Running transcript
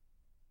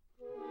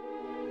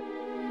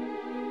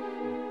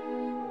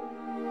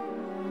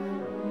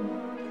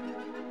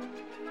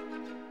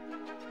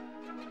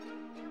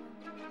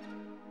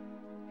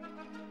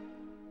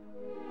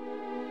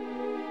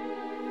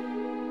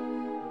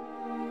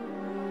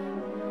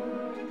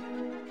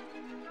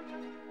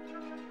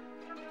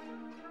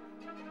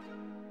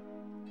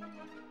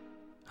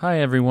Hi,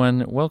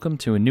 everyone. Welcome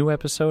to a new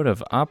episode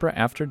of Opera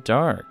After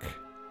Dark.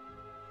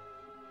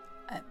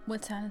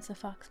 What sound does the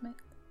fox make?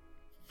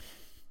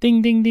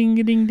 Ding, ding, ding,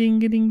 ding, ding, ding,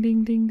 ding,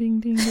 ding, ding, ding,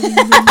 ding, ding.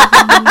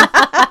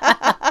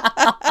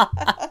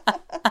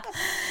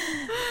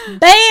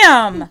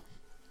 Bam!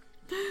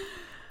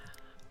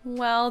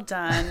 Well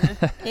done.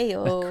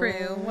 Ayo.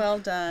 Crew, well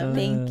done.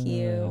 Thank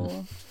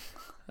you.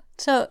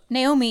 So,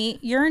 Naomi,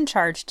 you're in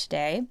charge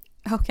today.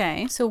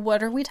 Okay. So,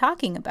 what are we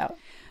talking about?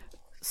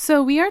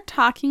 So we are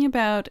talking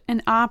about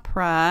an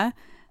opera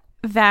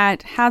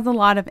that has a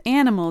lot of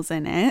animals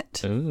in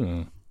it.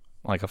 Ooh,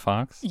 like a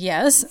fox?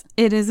 Yes.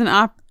 It is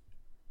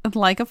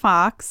like a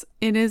fox.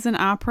 It is an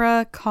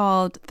opera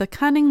called The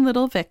Cunning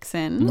Little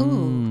Vixen.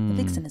 Ooh,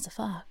 the vixen is a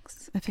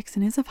fox. The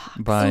vixen is a fox.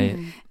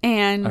 By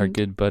And our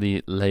good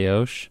buddy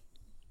Leoš.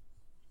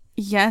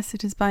 yes,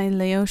 it is by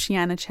Leoš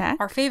Janáček.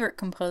 Our favorite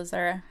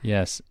composer.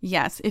 Yes.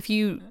 Yes, if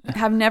you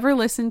have never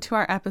listened to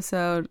our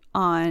episode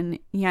on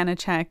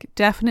Janáček,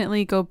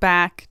 definitely go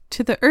back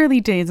to the early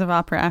days of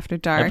Opera After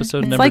Dark. Episode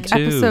it's number like 2.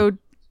 episode.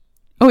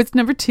 Oh, it's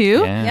number 2?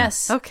 Yeah.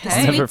 Yes. Okay. The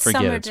I'll never Sweet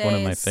forget. Summer It's one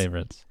of my Days.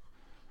 favorites.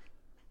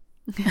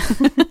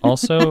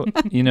 Also,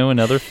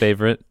 another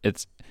favorite,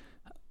 it's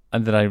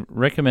that I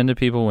recommend to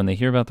people when they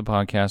hear about the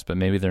podcast, but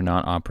maybe they're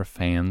not opera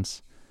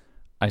fans.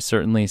 I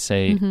certainly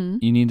say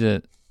you need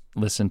to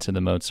listen to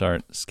the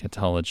Mozart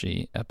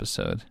Scatology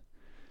episode,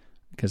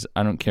 because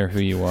I don't care who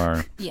you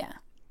are, Yeah.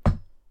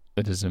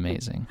 it is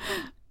amazing.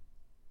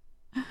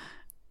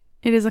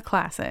 It is a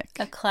classic.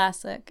 A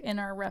classic in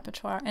our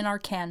repertoire, in our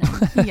canon.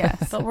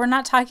 Yes. But we're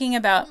not talking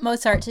about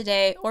Mozart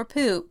today or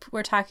poop.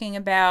 We're talking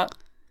about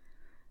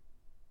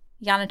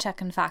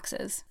Janáček and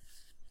foxes.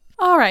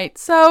 All right.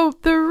 So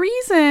the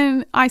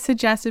reason I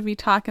suggested we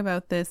talk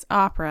about this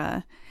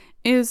opera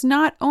is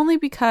not only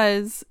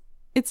because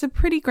it's a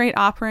pretty great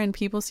opera and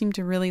people seem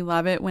to really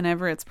love it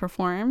whenever it's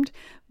performed,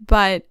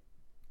 but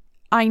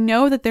I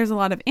know that there's a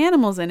lot of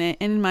animals in it.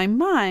 And in my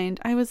mind,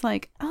 I was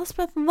like,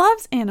 Elspeth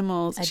loves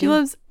animals. I She do.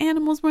 loves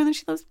animals more than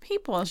she loves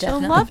people. She'll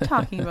Definitely. love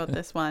talking about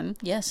this one.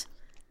 Yes.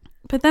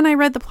 But then I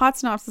read the plot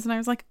synopsis and I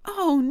was like,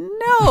 oh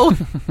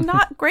no,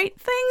 not great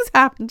things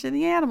happen to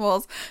the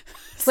animals.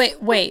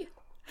 Wait.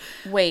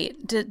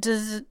 Do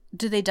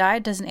they die?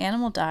 Does an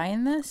animal die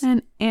in this?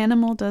 An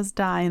animal does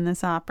die in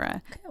this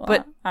opera. Okay, well,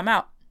 but I'm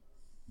out.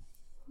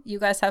 You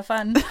guys have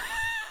fun.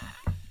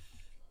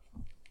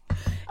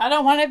 I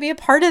don't want to be a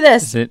part of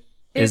this. Is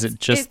It's- it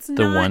just it's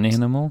the one not-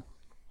 animal?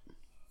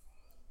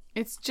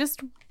 it's just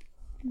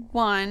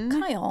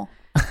one. Kyle.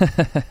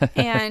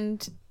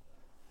 And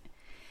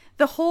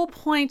the whole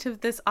point of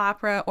this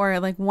opera, or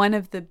like one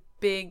of the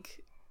big,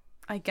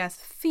 I guess,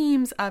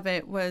 themes of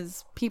it,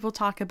 was people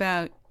talk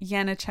about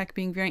Janáček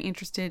being very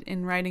interested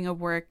in writing a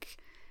work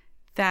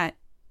that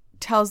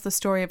tells the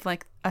story of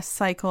like a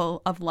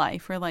cycle of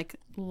life, or like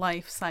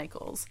life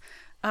cycles.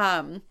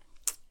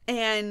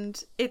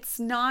 And it's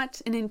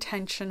not an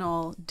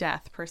intentional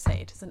death per se,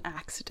 it's an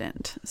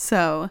accident.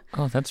 So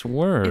Oh, that's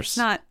worse. it's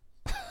not.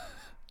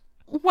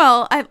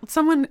 Well,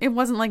 it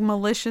wasn't like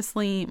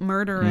maliciously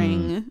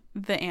murdering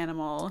the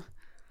animal.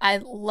 I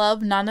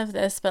love none of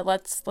this, but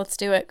let's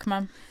do it. Come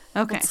on.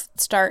 Okay. Let's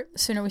start. The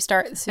sooner we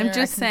start, the sooner I'm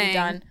just I can be saying.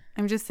 done.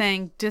 I'm just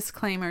saying.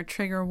 Disclaimer.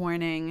 Trigger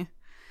warning.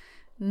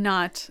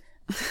 Not.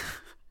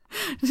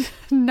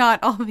 Not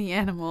all the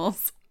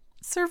animals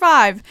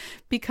survive,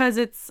 because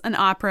it's an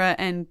opera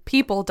and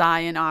people die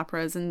in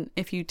operas. And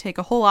if you take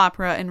a whole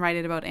opera and write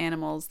it about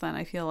animals, then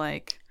I feel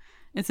like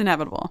it's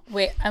inevitable.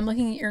 Wait, I'm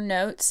looking at your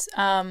notes.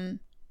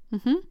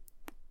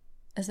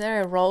 Is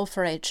there a role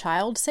for a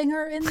child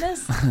singer in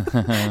this?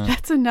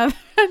 That's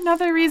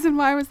another reason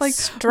why I was like,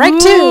 Strike "Ooh,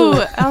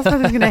 two."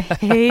 Elspeth is gonna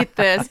hate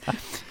this.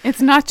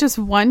 It's not just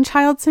one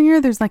child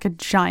singer. There's like a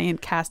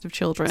giant cast of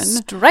children.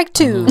 Strike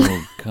two.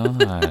 Oh,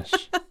 gosh.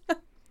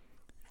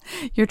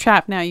 You're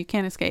trapped now. You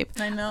can't escape.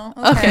 I know.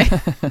 Okay.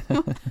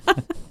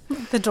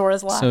 The door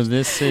is locked. So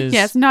this is...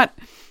 Yes, not.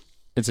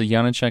 It's a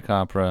Janáček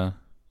opera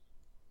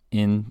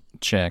in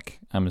Czech,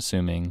 I'm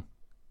assuming.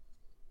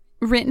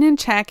 Written in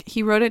Czech,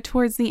 he wrote it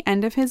towards the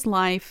end of his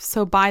life,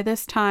 so by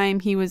this time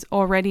he was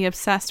already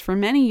obsessed for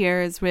many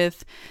years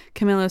with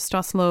Kamila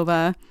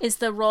Stoslova. Is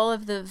the role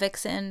of the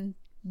vixen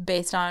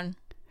based on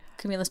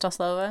Kamila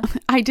Stoslova?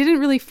 I didn't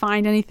really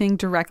find anything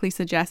directly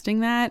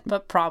suggesting that,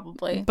 But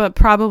probably. but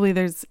probably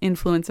there's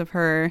influence of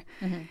her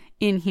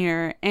in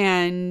here.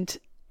 And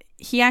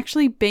he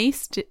actually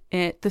based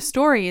it, the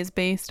story is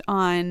based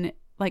on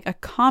like a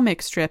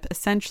comic strip,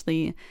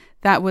 essentially,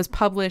 that was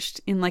published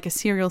in like a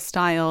serial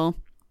style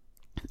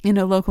in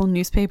a local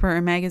newspaper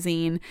or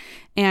magazine,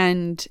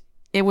 and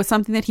it was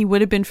something that he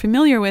would have been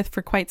familiar with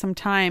for quite some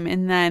time.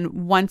 And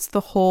then once the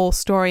whole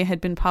story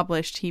had been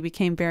published, he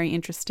became very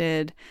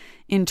interested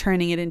in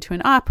turning it into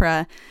an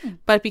opera.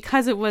 But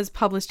because it was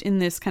published in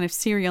this kind of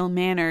serial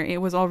manner,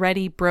 it was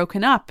already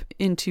broken up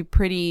into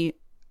pretty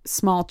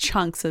small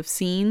chunks of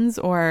scenes,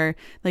 or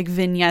like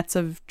vignettes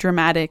of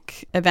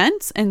dramatic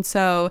events. And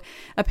so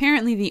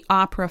apparently the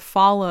opera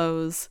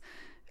follows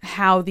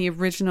how the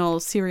original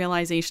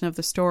serialization of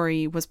the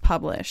story was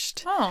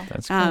published. Oh.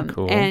 That's kind of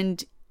cool.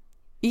 And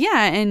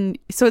Yeah, and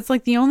so it's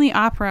like the only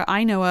opera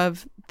I know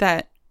of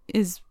that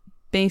is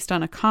based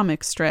on a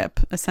comic strip,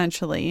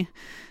 essentially,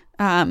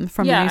 from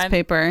the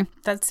newspaper.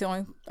 That's the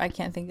only I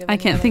can't think of. I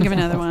can't think of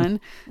another one.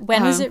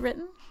 When was it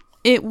written?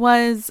 It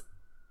was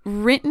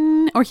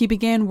written, or he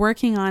began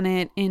working on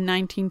it in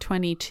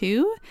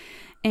 1922,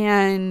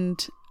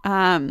 and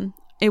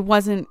it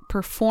wasn't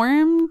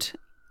performed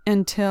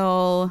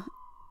until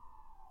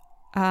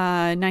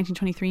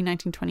 1923,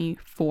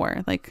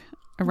 1924, like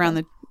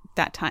around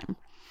that time.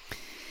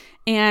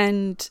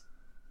 And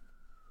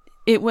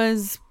it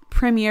was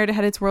premiered, it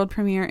had its world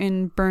premiere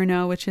in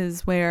Brno, which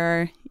is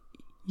where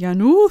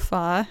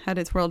Janúfa had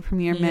its world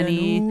premiere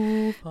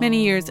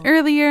many years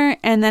earlier,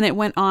 and then it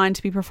went on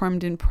to be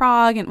performed in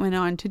Prague and went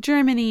on to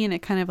Germany, and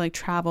it kind of like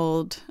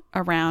traveled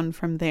around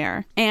from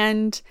there.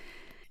 And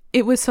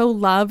it was so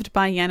loved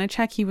by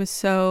Janacek, he was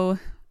so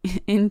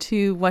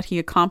into what he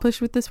accomplished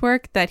with this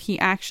work that he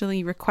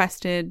actually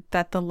requested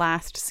that the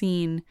last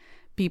scene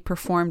be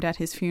performed at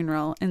his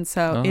funeral, and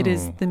so it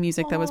is the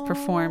music that was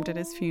performed at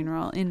his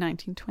funeral in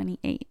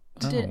 1928.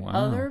 Did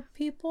other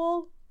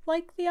people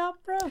like the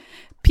opera?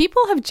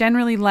 People have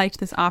generally liked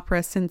this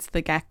opera since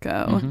the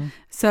get-go,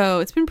 so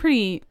it's been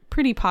pretty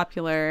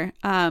popular.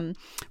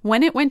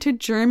 When it went to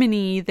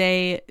Germany,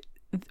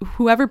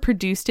 whoever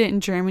produced it in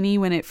Germany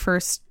when it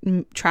first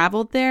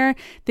traveled there,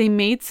 they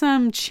made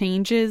some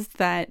changes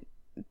that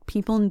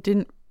people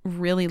didn't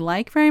really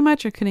like very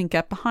much or couldn't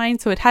get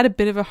behind, so it had a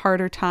bit of a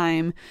harder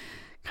time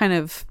kind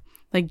of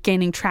like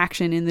gaining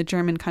traction in the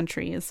German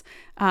countries.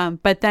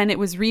 But then it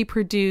was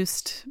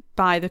reproduced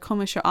by the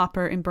Komische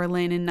Oper in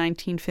Berlin in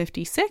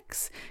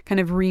 1956, kind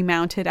of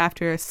remounted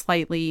after a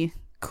slightly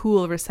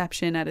cool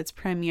reception at its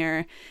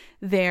premiere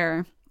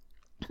there.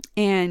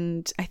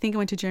 And I think it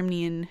went to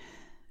Germany in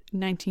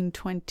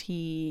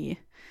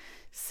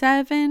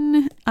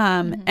 1927.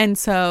 And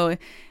so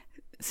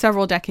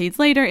several decades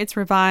later, it's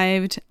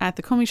revived at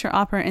the Komische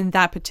Oper, and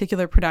that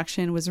particular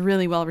production was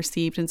really well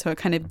received, and so it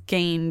kind of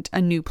gained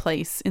a new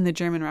place in the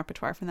German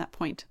repertoire from that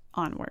point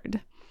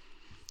onward.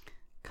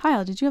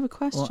 Kyle, did you have a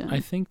question? Well,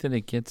 I think that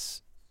it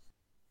gets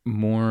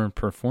more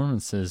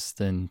performances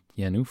than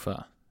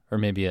Janúfa, or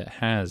maybe it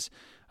has.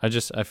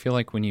 I feel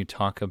like when you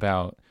talk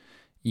about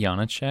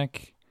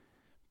Janacek,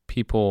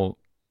 people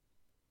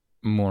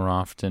more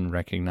often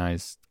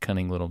recognize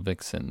Cunning Little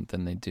Vixen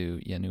than they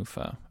do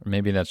Janúfa. Or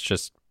maybe that's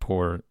just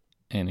poor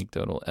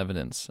anecdotal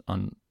evidence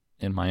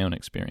in my own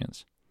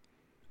experience.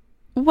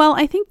 Well,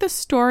 I think the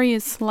story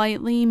is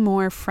slightly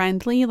more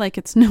friendly. Like,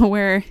 it's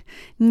nowhere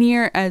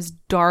near as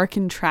dark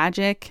and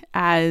tragic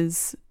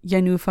as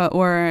Janúfa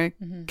or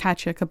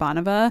Katja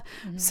Kabanova.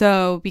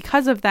 So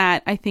because of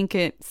that, I think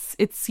it's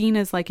seen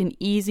as like an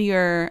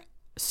easier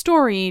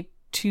story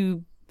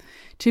to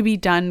be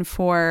done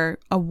for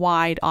a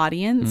wide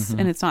audience,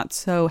 and it's not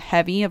so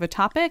heavy of a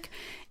topic.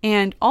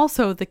 And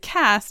also the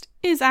cast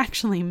is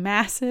actually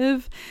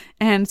massive,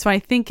 and so I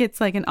think it's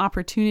like an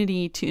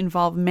opportunity to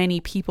involve many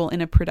people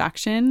in a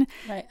production.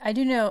 Right. I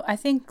do know, I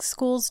think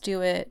schools do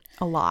it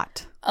a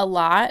lot.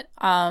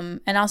 And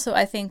also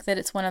I think that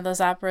it's one of those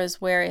operas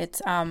where it's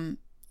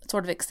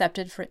sort of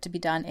accepted for it to be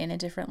done in a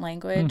different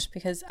language,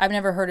 because I've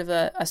never heard of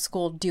a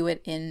school do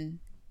it in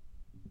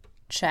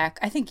Czech.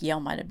 I think Yale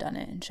might have done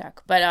it in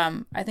Czech, but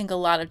I think a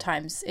lot of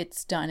times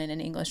it's done in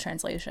an English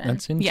translation.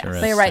 That's interesting.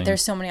 But you're right,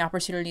 there's so many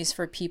opportunities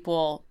for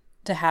people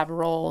to have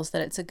roles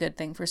that it's a good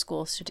thing for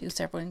schools to do,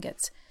 so everyone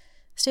gets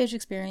stage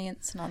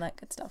experience and all that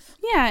good stuff.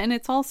 Yeah, and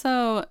it's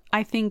also,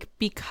 I think,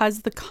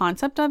 because the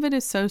concept of it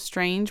is so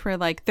strange, where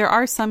like there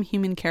are some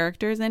human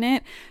characters in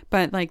it,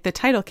 but like the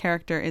title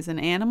character is an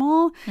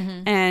animal,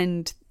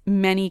 and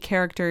many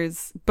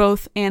characters,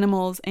 both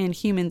animals and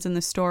humans in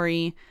the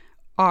story,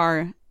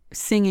 are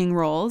singing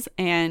roles,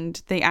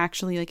 and they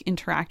actually like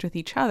interact with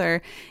each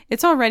other.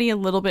 It's already a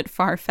little bit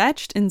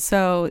far-fetched, and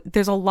so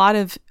there's a lot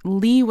of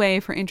leeway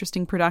for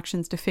interesting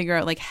productions to figure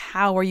out like,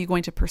 how are you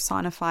going to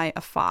personify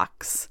a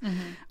fox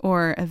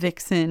or a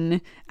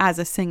vixen as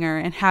a singer,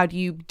 and how do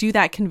you do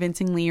that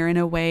convincingly or in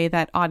a way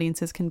that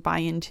audiences can buy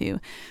into.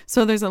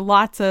 So there's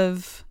lots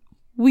of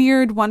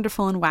weird,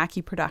 wonderful, and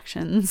wacky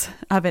productions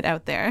of it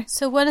out there.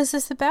 So what is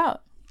this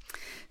about?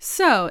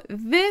 So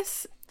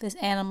this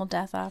animal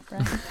death opera.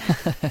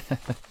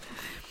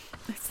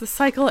 It's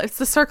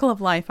the circle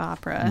of life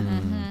opera.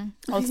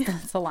 Oh,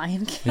 it's the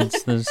Lion King.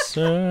 It's the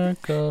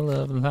circle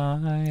of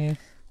life.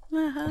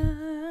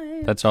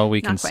 That's all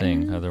we can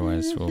sing,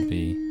 otherwise we'll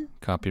be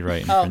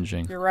copyright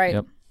infringing. You're right.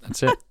 Yep,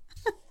 that's it.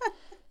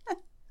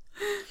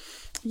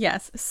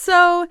 Yes.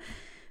 So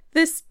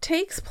this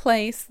takes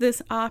place,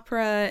 this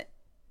opera,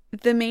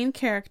 the main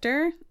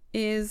character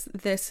is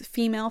this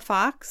female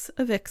fox,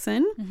 a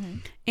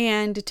vixen,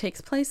 and it takes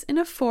place in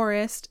a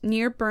forest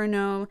near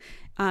Brno.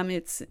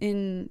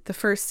 The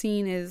first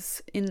scene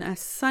is in a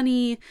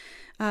sunny,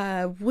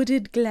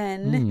 wooded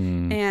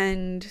glen,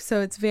 and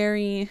so it's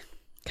very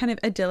kind of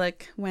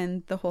idyllic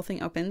when the whole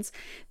thing opens.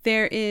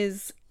 There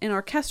is an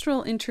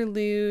orchestral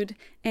interlude,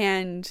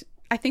 and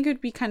I think it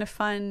would be kind of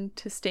fun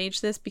to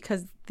stage this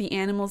because the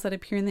animals that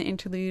appear in the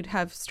interlude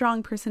have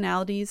strong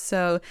personalities.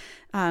 So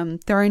there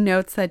are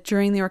notes that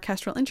during the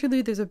orchestral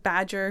interlude, there's a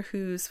badger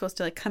who's supposed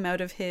to like come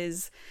out of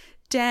his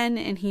den,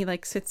 and he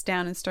like sits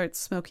down and starts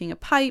smoking a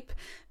pipe.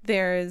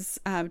 There's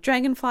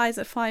dragonflies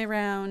that fly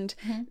around.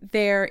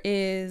 There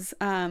is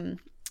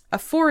a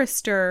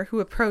forester who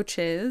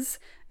approaches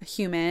a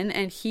human,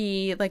 and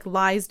he like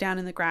lies down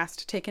in the grass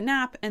to take a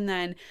nap, and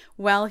then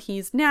while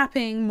he's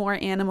napping, more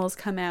animals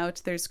come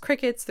out. There's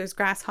crickets, there's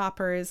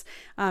grasshoppers,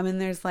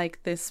 and there's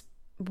like this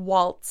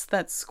waltz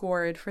that's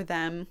scored for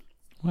them.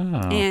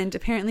 Wow. And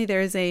apparently there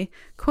is a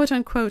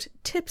quote-unquote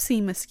tipsy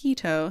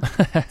mosquito.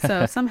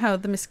 So somehow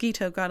the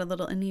mosquito got a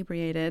little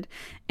inebriated.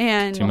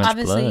 And Too much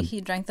obviously blood.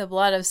 he drank the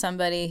blood of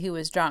somebody who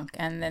was drunk,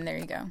 and then there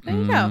you go. there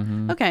you go.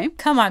 Okay.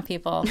 Come on,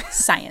 people.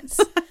 Science.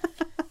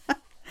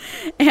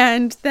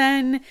 And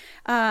then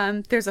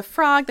there's a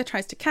frog that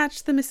tries to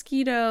catch the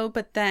mosquito,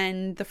 but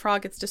then the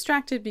frog gets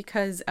distracted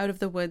because out of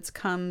the woods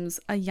comes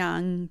a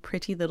young,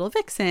 pretty little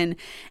vixen.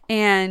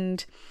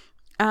 And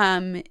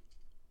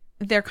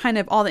they're kind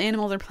of, all the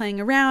animals are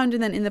playing around,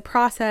 and then in the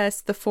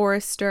process, the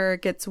forester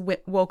gets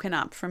woken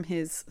up from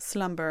his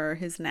slumber,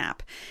 his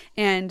nap.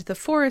 And the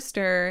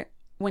forester,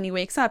 when he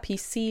wakes up, he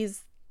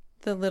sees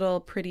the little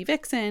pretty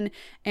vixen,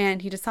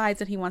 and he decides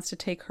that he wants to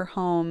take her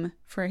home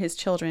for his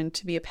children,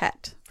 to be a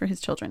pet for his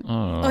children.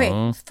 Oh.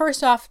 Okay,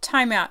 first off,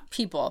 time out,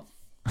 people.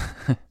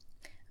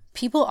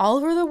 People all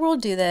over the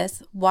world do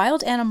this.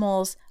 Wild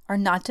animals are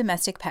not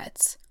domestic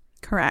pets.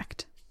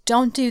 Correct.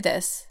 Don't do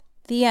this.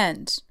 The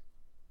end.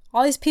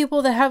 All these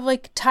people that have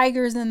like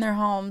tigers in their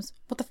homes,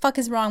 what the fuck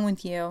is wrong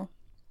with you?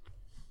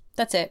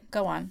 That's it.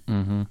 Go on.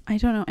 I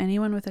don't know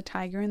anyone with a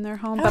tiger in their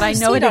home, Oh, but I I've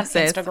know seen it on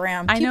exists.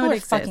 Instagram. I know People it are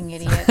exists. fucking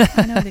idiots.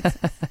 I know it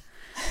exists.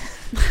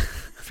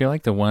 I feel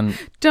like the one,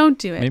 Don't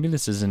do it. maybe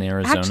this is an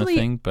Arizona Actually-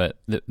 thing, but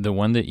the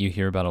one that you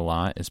hear about a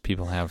lot is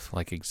people have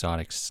like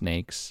exotic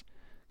snakes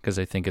because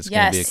they think it's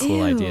going to be a Yes. cool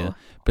Ew. idea.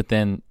 But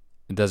then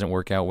it doesn't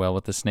work out well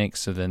with the snakes,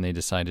 so then they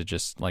decide to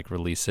just like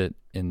release it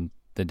in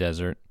the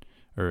desert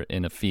or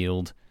in a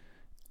field.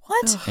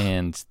 What?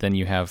 And then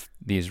you have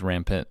these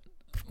rampant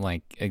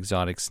like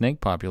exotic snake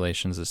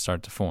populations that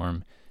start to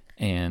form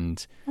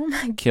and Oh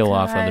my kill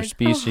off other God.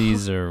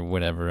 species or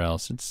whatever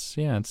else. It's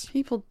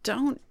People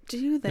don't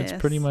do this. it's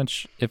pretty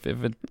much if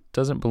it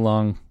doesn't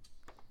belong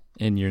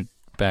in your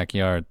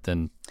backyard,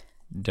 then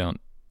don't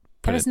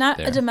put If it it's not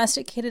there. a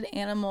domesticated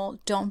animal,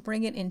 don't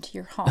bring it into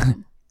your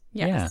home.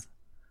 Yes. Yeah.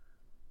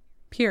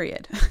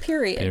 Period.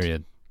 Period.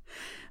 Period.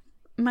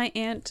 My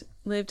aunt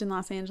lived in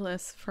Los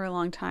Angeles for a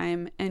long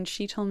time, and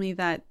she told me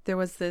that there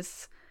was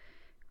this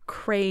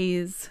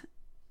craze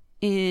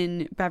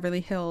in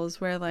Beverly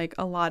Hills where like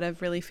a lot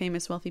of really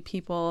famous wealthy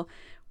people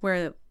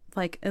were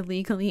like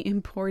illegally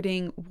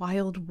importing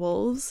wild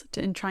wolves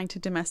and trying to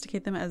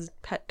domesticate them as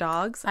pet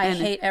dogs. I And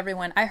hate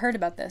everyone. I heard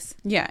about this.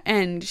 yeah,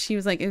 and she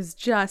was like, it was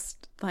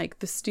just like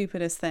the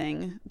stupidest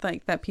thing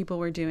like that people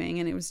were doing,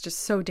 and it was just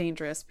so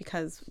dangerous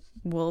because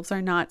wolves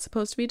are not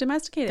supposed to be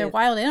domesticated. They're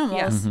wild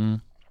animals.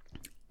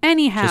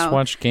 Anyhow, Just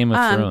watch Game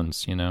of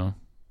Thrones, you know.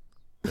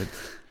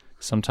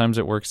 Sometimes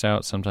it works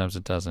out, sometimes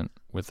it doesn't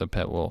with a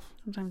pet wolf.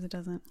 sometimes it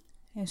doesn't.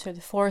 I'm sure the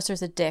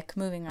forester's a dick.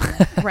 Moving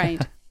on.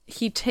 Right.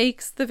 He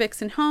takes the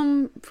vixen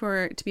home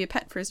to be a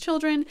pet for his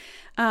children,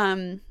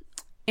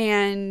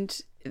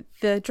 and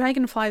the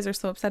dragonflies are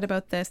so upset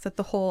about this that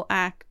the whole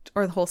act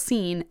or the whole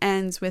scene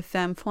ends with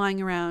them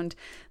flying around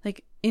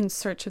like in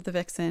search of the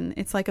vixen.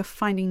 It's like a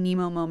Finding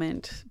Nemo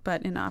moment,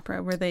 but in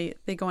opera, where they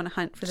go on a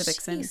hunt for the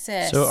vixen.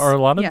 Jesus. So are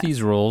a lot of Yeah.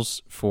 these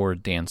roles for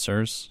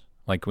dancers?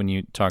 Like when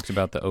you talked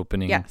about the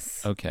opening?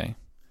 Yes. Okay.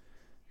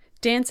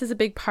 Dance is a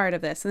big part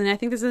of this, and I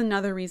think this is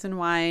another reason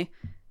why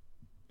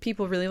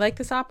people really like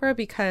this opera,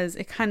 because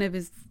it kind of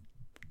is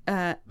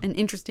an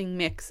interesting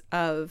mix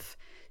of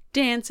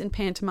dance and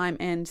pantomime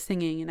and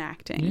singing and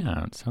acting.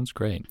 Yeah, it sounds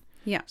great.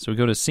 Yeah. So we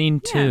go to scene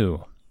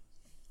 2.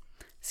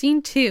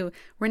 Scene 2.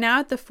 We're now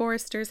at the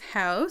forester's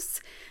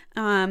house,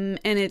 and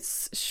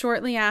it's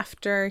shortly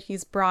after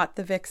he's brought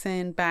the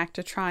vixen back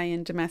to try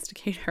and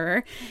domesticate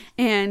her.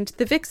 And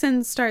the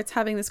vixen starts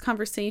having this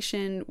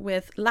conversation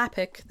with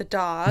Lapik, the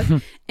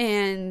dog,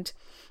 and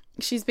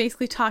she's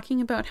basically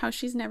talking about how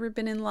she's never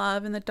been in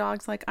love, and the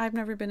dog's like, I've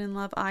never been in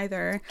love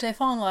either. Did I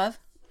fall in love?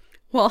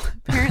 Well,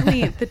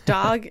 apparently the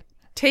dog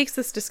takes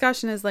this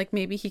discussion as like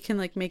maybe he can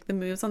like make the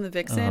moves on the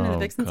vixen, and the Oh,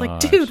 vixen's like,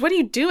 gosh. dude, what are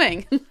you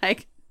doing?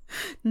 Like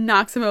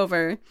knocks him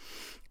over.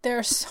 There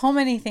are so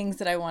many things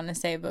that I want to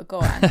say, but go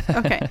on.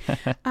 Okay.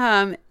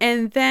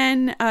 And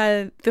then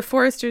the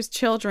forester's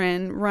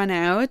children run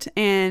out,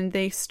 and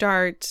they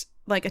start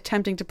like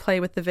attempting to play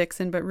with the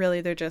vixen, but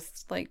really they're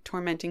just like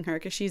tormenting her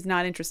because she's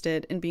not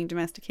interested in being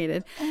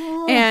domesticated.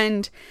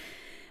 And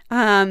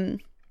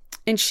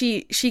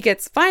she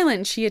gets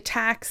violent. She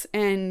attacks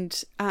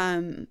and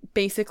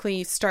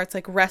basically starts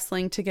like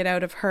wrestling to get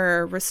out of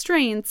her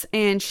restraints,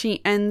 and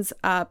she ends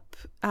up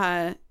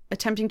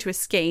attempting to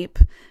escape,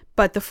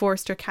 but the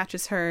forester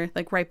catches her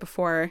like right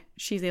before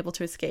she's able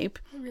to escape.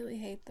 I really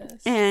hate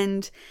this.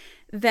 And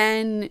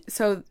then,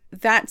 so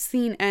that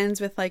scene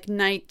ends with like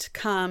night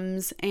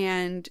comes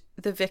and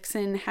the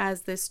vixen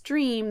has this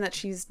dream that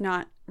she's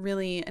not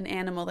really an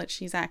animal, that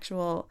she's an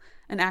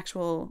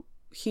actual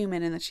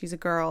human, and that she's a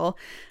girl.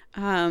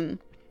 And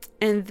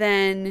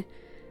then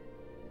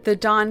the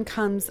dawn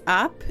comes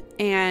up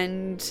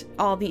and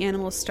all the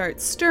animals start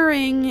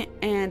stirring,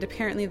 and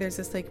apparently there's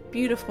this like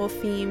beautiful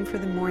theme for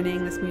the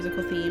morning, this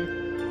musical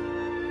theme.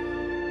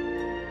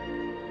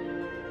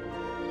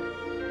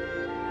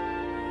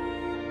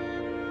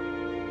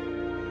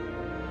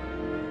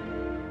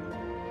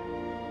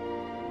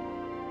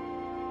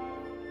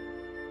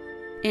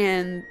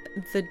 And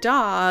the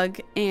dog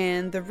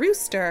and the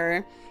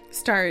rooster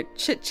start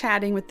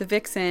chit-chatting with the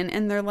vixen,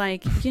 and they're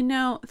like,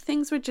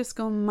 things would just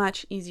go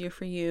much easier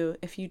for you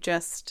if you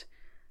just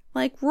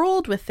like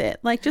rolled with it,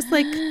 like just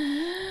like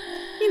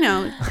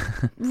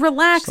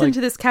relax into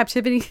this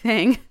captivity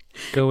thing,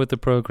 go with the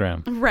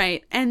program,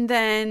 right? And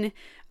then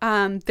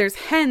there's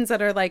hens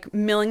that are like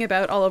milling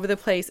about all over the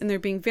place, and they're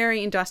being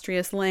very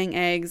industrious, laying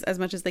eggs as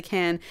much as they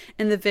can,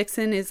 and the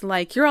vixen is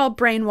like, you're all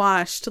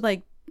brainwashed,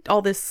 like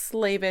all this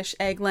slavish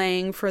egg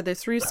laying for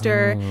this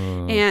rooster.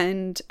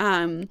 And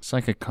it's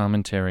like a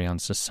commentary on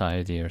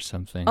society or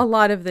something. A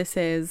lot of this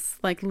is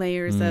like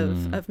layers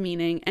of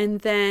meaning.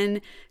 And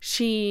then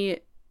she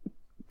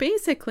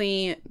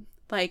basically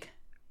like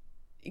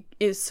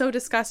is so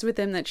disgusted with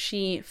him that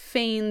she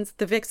feigns,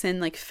 the vixen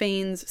like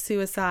feigns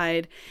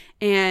suicide,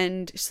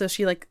 and so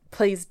she like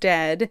plays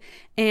dead,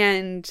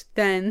 and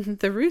then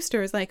the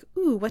rooster is like,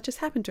 ooh, what just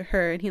happened to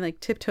her? And he like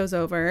tiptoes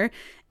over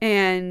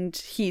and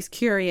he's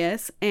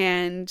curious,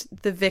 and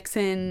the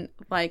vixen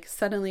like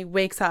suddenly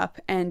wakes up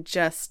and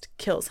just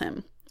kills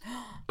him.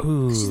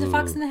 Ooh. She's the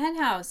fox in the hen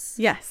house.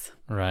 Yes.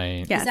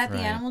 Right. Yes. Is that the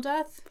animal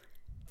death?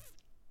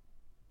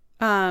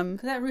 Because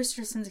that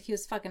rooster seems like he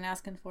was fucking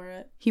asking for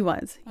it. He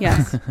was,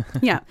 yes.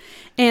 Yeah.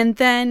 And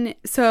then,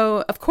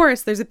 so, of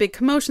course, there's a big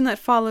commotion that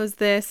follows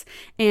this,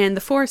 and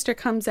the forester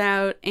comes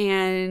out,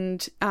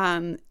 and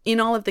in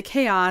all of the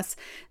chaos,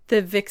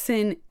 the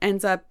vixen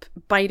ends up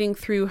biting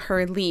through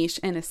her leash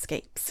and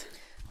escapes.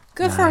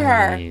 Good for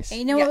her. And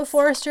you know what,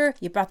 Forrester?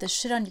 You brought this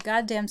shit on your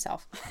goddamn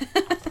self.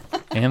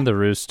 And the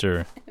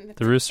rooster.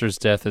 The rooster's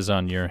death is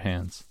on your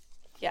hands.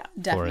 Yeah,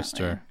 definitely.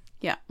 Forrester.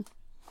 Yeah.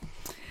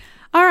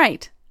 All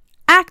right.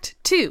 Act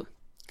 2.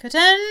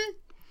 Curtain.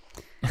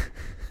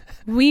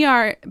 We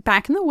are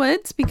back in the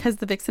woods because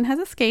the vixen has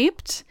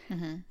escaped.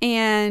 Mm-hmm.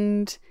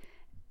 And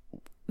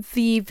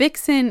the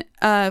vixen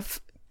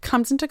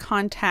comes into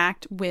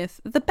contact with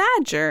the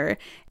badger.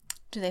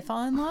 Do they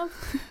fall in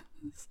love?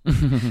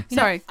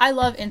 Sorry. I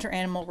love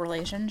inter-animal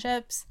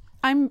relationships.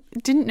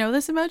 Didn't know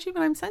this about you,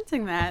 but I'm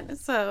sensing that.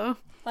 So,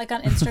 like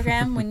on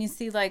Instagram, when you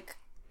see like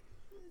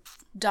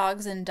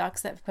dogs and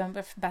ducks that become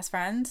best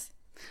friends.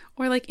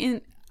 Or like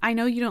I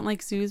know you don't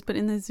like zoos, but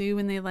in the zoo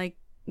when they like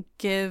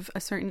give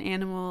a certain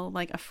animal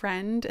like a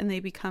friend and they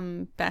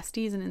become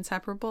besties and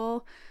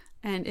inseparable,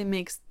 and it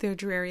makes their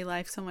dreary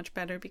life so much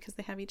better because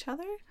they have each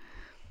other.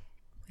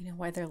 We know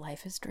why their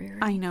life is dreary.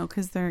 I know,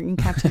 because they're in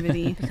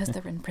captivity. Because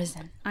they're in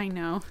prison. I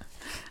know.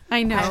 I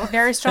have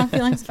very strong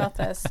feelings about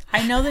this.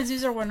 I know that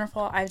zoos are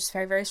wonderful. I have just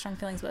very, very strong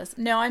feelings about this.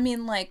 No, I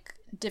mean like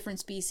different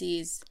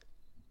species.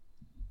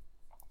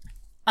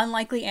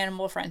 Unlikely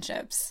animal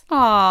friendships. Aww.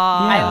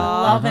 I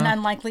love an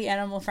unlikely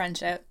animal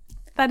friendship.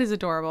 That is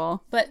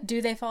adorable. But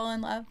do they fall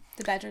in love?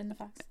 The badger and the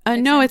fox?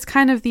 No, it's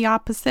kind of the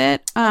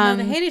opposite. No,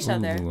 they hate each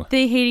other.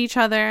 They hate each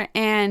other,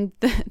 and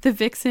the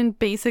vixen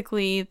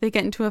basically, they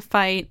get into a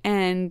fight,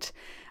 and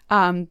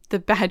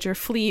the badger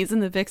flees,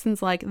 and the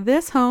vixen's like,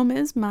 this home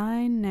is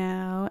mine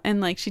now. And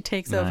like she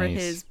takes over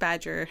his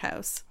badger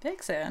house.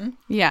 Vixen?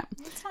 Yeah.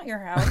 It's not your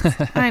house.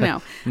 I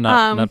know.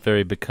 Not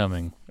very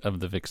becoming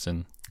of the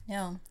vixen.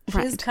 No.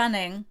 She's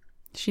cunning.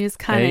 She is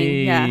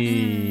cunning, yes.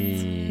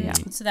 Yeah.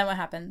 So then what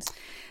happens?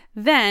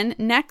 Then,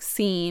 next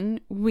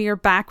scene, we are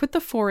back with the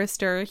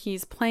forester.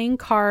 He's playing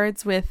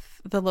cards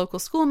with the local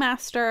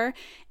schoolmaster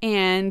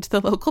and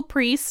the local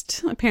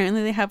priest.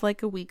 Apparently, they have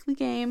like a weekly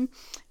game.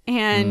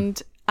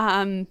 And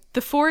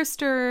the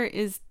forester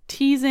is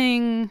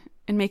teasing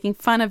and making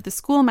fun of the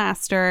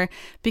schoolmaster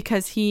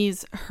because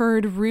he's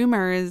heard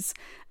rumors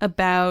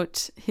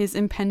about his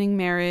impending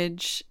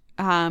marriage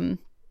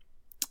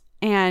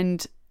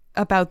and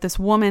about this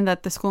woman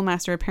that the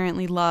schoolmaster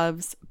apparently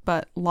loves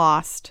but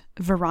lost,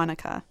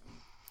 Veronica.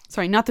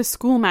 Sorry, not the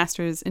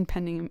schoolmaster's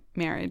impending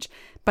marriage,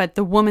 but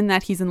the woman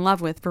that he's in love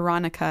with,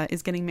 Veronica,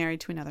 is getting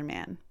married to another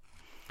man.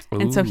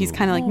 Ooh. And so he's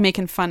kind of like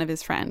making fun of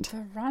his friend.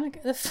 Veronica,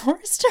 the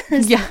forester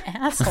is an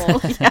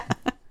asshole. Yeah.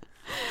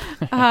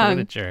 What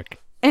a jerk.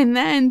 And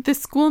then the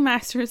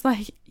schoolmaster is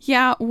like,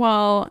 yeah,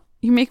 well,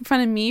 you're making fun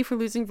of me for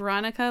losing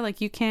Veronica.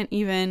 Like, you can't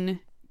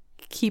even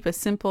keep a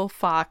simple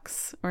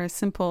fox or a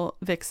simple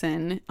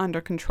vixen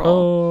under control.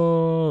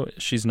 Oh,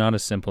 she's not a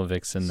simple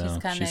vixen, though.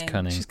 She's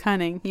cunning. She's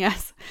cunning,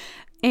 yes.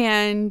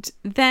 And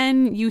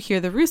then you hear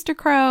the rooster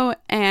crow,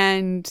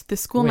 and the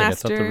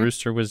schoolmaster... Wait, I thought the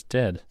rooster was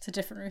dead. It's a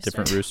different rooster.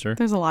 Different rooster?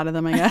 There's a lot of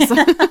them, I guess.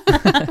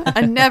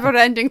 A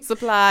never-ending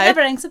supply.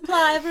 Never-ending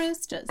supply of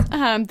roosters.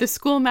 The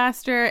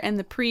schoolmaster and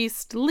the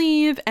priest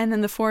leave, and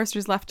then the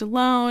forester's left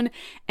alone,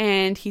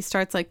 and he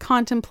starts like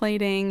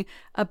contemplating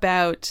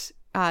about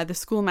the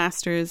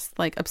schoolmaster's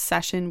like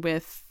obsession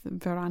with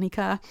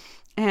Veronica,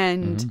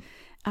 and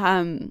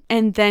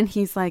then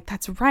he's like,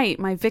 "That's right,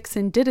 my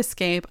vixen did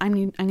escape.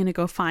 I'm gonna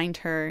go find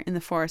her in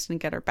the forest and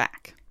get her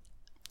back."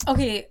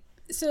 Okay,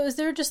 so is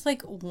there just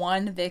like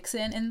one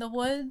vixen in the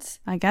woods?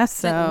 I guess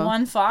so. Like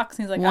one fox,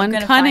 and he's like, One "I'm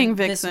gonna cunning find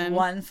vixen. this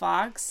one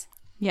fox."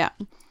 Yeah.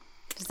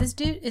 Does this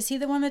dude? Is he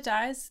the one that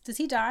dies? Does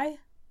he die?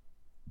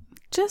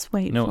 Just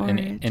wait No, for an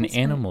it. Just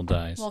animal wait.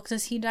 dies. Well,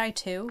 does he die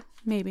too?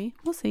 Maybe.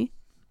 We'll see.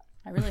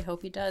 I really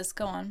hope he does.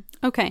 Go on.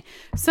 Okay,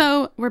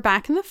 so we're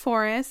back in the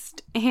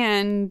forest,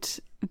 and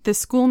the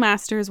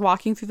schoolmaster is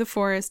walking through the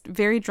forest,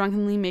 very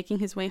drunkenly making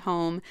his way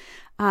home.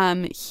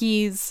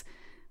 He's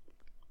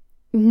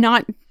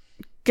not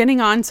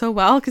getting on so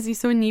well because he's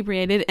so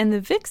inebriated, and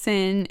the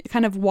vixen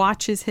kind of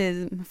watches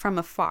him from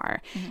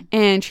afar,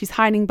 and she's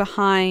hiding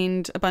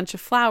behind a bunch of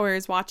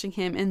flowers watching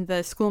him, and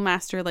the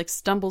schoolmaster like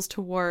stumbles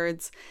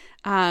towards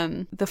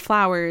the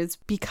flowers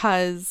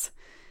because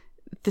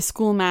the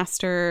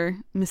schoolmaster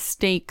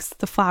mistakes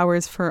the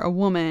flowers for a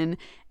woman,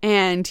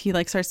 and he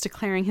like starts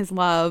declaring his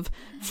love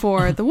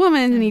for the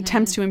woman, and he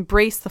attempts to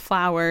embrace the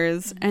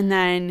flowers, and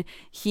then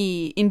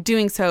in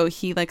doing so,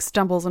 he like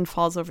stumbles and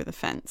falls over the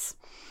fence.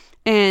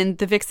 And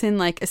the vixen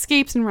like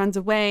escapes and runs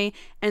away,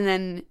 and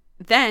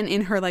then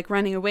in her like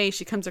running away,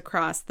 she comes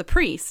across the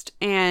priest,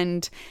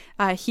 and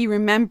he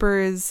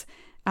remembers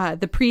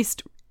the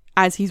priest,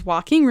 as he's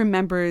walking,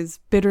 remembers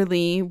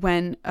bitterly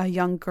when a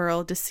young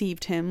girl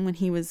deceived him when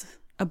he was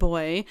a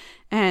boy,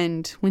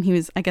 and when he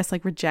was, I guess,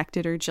 like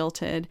rejected or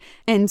jilted.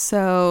 And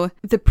so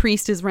the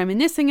priest is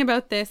reminiscing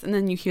about this, and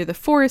then you hear the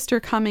forester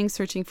coming,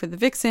 searching for the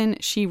vixen.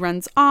 She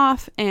runs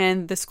off,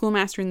 and the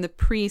schoolmaster and the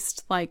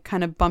priest like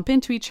kind of bump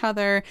into each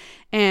other,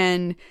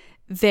 and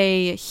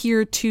they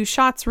hear two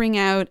shots ring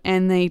out,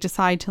 and they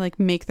decide to like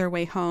make their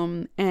way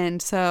home.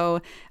 And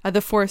so the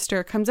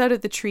forester comes out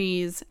of the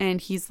trees, and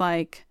he's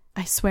like,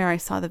 "I swear I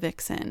saw the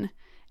vixen."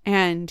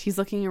 And he's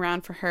looking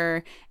around for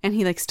her, and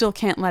he like still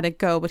can't let it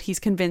go, but he's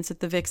convinced that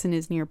the vixen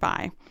is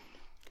nearby.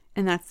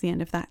 And that's the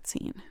end of that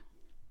scene.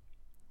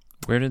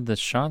 Where did the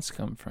shots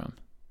come from?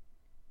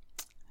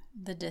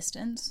 The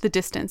distance. The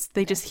distance.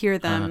 They just hear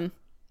them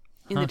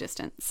in the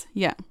distance.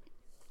 Yeah.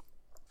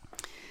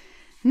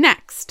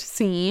 Next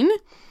scene.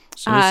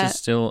 So this is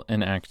still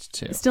in Act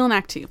 2. Still in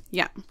Act 2.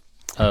 Yeah.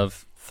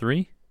 Of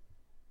 3?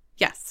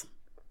 Yes.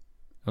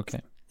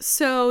 Okay.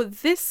 So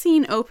this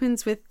scene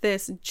opens with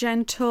this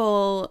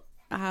gentle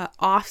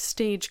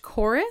offstage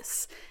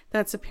chorus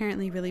that's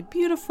apparently really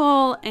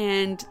beautiful,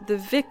 and the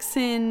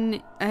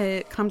vixen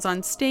comes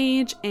on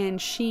stage,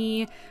 and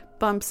she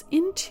bumps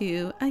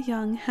into a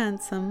young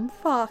handsome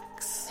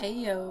fox.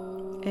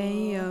 Ayo.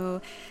 Ayo.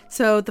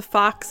 So the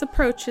fox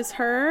approaches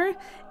her,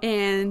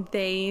 and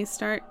they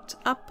start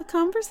up a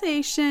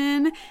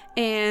conversation,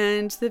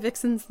 and the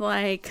vixen's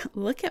like,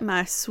 "Look at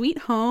my sweet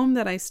home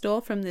that I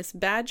stole from this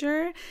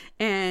badger,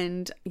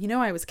 and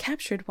I was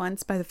captured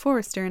once by the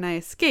forester and I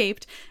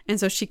escaped." And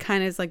so she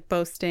kind of is like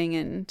boasting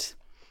and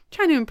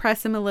trying to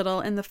impress him a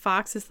little, and the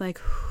fox is like,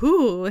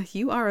 "Ooh,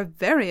 you are a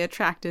very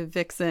attractive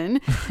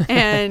vixen."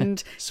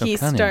 And So he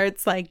cunning.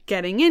 starts like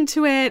getting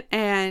into it,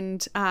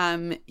 and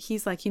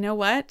he's like, "You know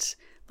what?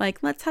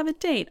 Like, let's have a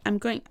date. I'm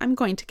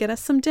going to get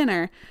us some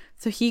dinner."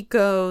 So he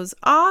goes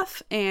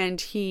off, and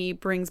he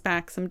brings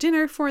back some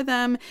dinner for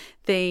them.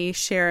 They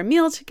share a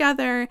meal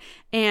together,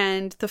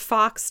 and the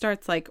fox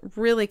starts like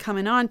really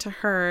coming on to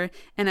her.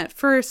 And at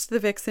first the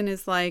vixen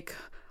is like,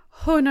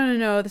 "Oh,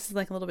 no, this is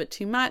like a little bit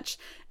too much."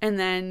 And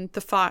then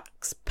the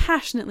fox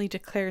passionately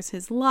declares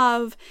his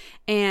love,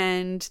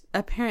 and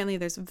apparently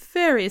there's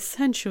very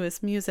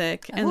sensuous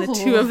music, and the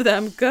two of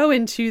them go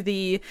into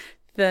the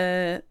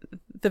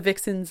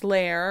vixen's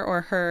lair,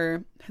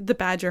 or the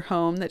badger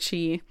home that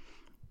she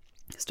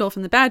stole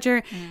from the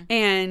badger.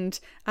 And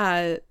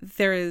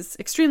there is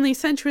extremely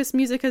sensuous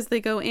music as they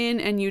go in,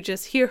 and you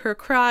just hear her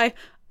cry,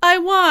 "I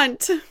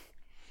want."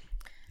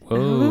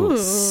 Whoa.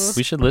 Ooh.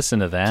 We should listen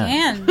to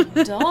that.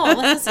 Doll.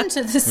 Let's listen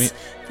to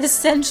this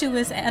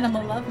sensuous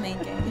animal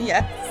lovemaking.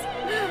 Yes.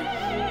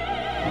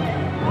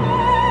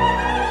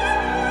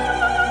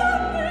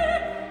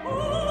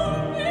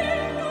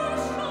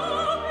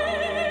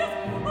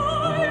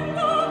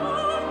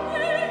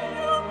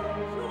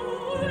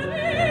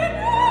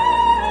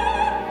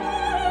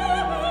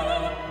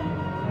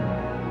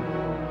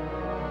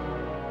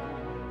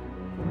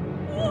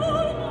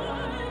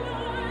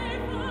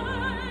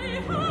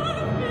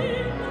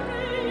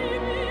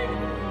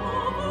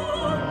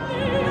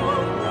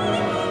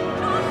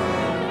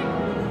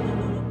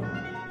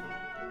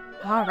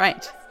 All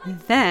right.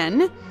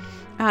 Then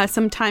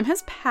some time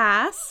has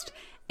passed,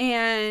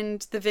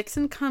 and the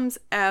vixen comes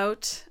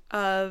out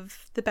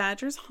of the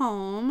badger's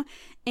home,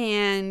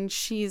 and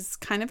she's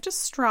kind of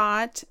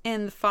distraught,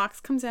 and the fox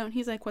comes out and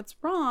he's like, what's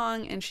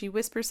wrong? And she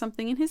whispers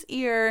something in his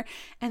ear,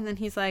 and then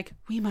he's like,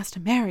 we must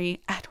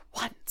marry at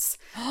once.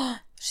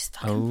 She's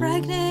fucking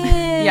pregnant.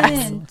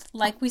 Yes.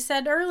 Like we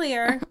said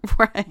earlier.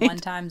 Right. One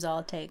time's all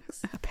it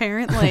takes.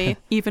 Apparently,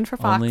 even for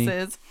Only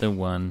foxes. the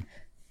one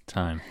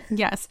time.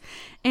 Yes.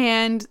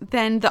 And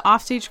then the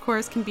offstage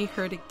chorus can be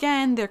heard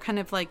again. They're kind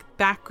of like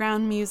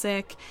background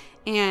music,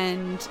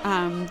 and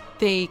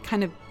they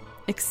kind of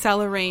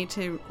accelerate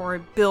or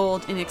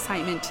build in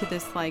excitement to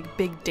this like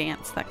big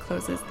dance that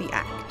closes the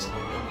act.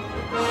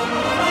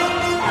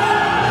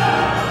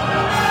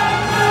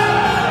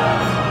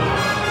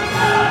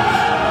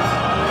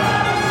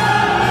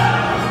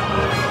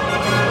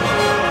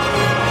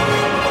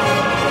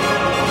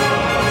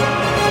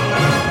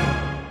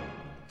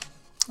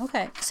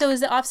 Okay. So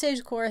is the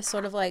offstage chorus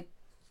sort of like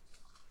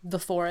the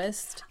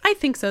forest? I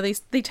think so.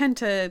 They tend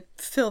to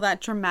fill that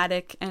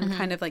dramatic and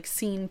kind of like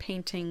scene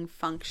painting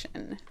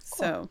function. Cool.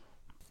 So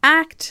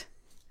Act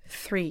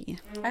 3.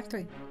 Act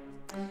 3.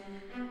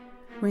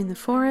 We're in the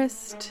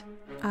forest.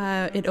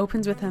 It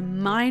opens with a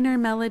minor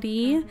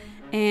melody,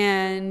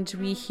 and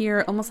we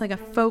hear almost like a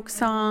folk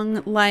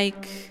song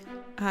like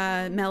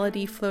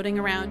melody floating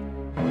around.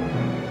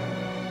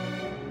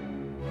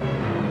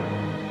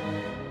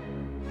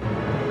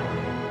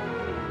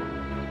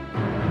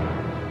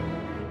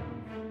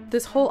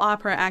 This whole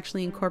opera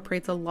actually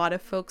incorporates a lot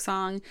of folk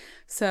song,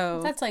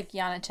 so that's like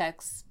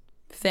Janacek's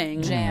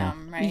thing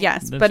jam, right?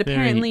 Yes, That's but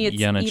apparently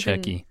it's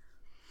Janacek-y.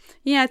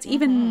 even it's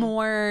even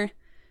more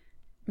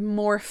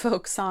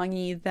folk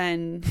songy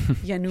than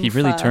Janufa. He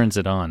really turns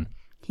it on.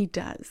 He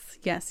does.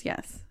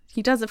 Yes.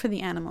 He does it for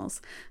the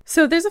animals.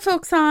 So there's a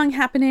folk song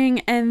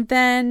happening, and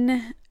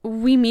then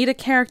we meet a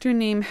character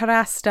named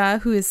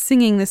Hrasta who is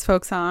singing this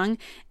folk song,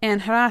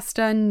 and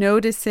Hrasta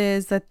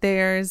notices that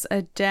there's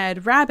a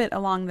dead rabbit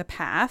along the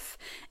path,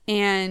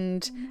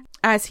 and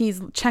as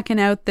he's checking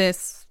out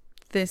this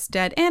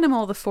dead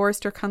animal, the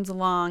forester comes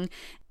along,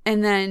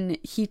 and then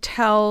he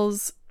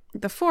tells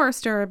the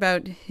forester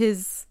about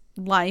his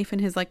life and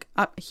his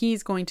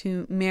he's going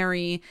to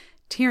marry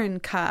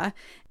Tirinka.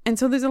 And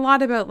so there's a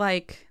lot about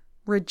like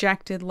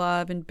rejected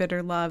love and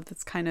bitter love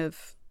that's kind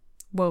of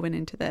woven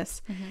into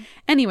this.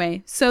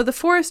 Anyway, so the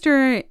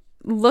forester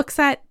looks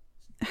at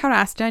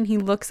Hrasta and he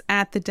looks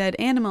at the dead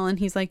animal and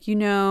he's like,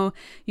 you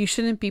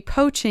shouldn't be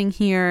poaching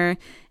here.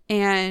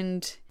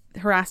 And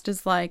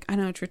Hrasta's like, I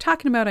know what you're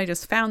talking about. I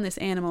just found this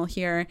animal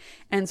here.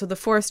 And so the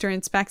forester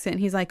inspects it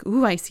and he's like,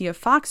 ooh, I see a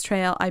fox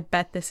trail. I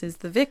bet this is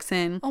the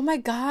vixen. Oh my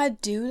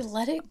God, dude,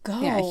 let it go.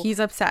 Yeah, he's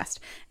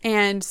obsessed.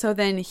 And so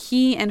then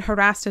he and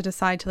Hrasta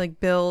decide to like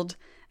build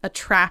a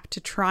trap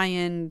to try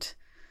and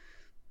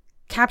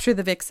capture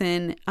the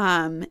vixen.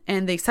 And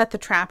they set the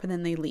trap and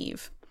then they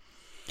leave.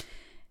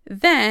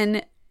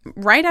 Then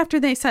right after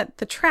they set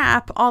the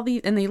trap, all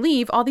these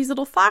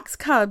little fox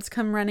cubs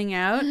come running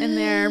out and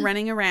they're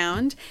running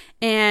around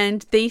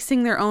and they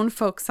sing their own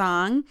folk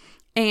song.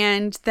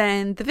 And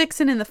then the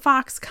vixen and the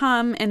fox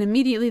come and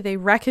immediately they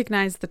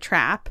recognize the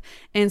trap.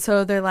 And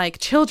so they're like,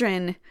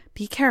 children,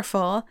 be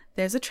careful.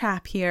 There's a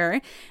trap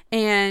here.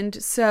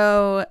 And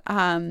so,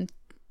 none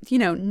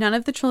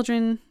of the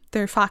children,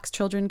 their fox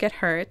children, get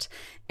hurt.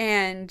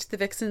 And the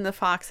vixen and the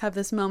fox have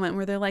this moment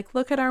where they're like,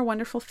 look at our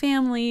wonderful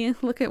family.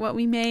 Look at what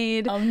we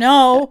made. Oh,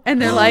 no. And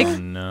they're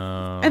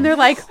no. And they're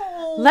like,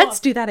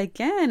 let's do that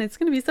again. It's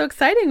going to be so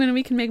exciting when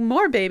we can make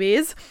more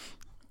babies.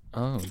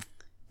 Oh,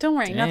 don't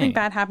worry. dang. Nothing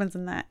bad happens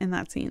in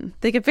that scene.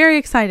 They get very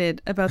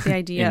excited about the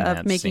idea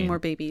of making more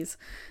babies.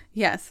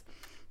 Yes.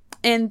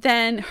 And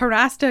then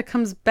Hrasta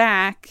comes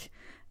back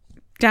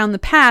down the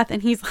path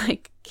and he's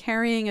like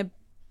carrying a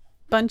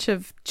bunch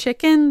of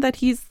chicken that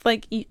he's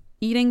like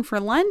eating for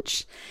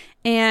lunch,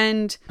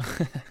 and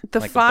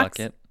the like fox.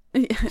 A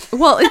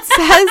well, it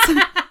says.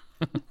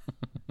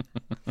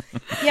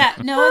 Yeah,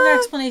 no other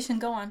explanation.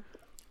 Go on.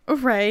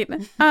 Right.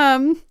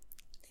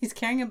 He's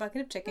carrying a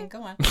bucket of chicken.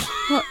 Go on.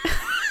 Well,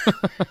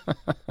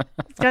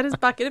 he's got his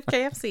bucket of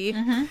KFC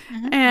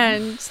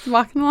and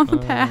walking along the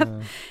path,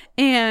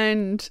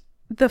 and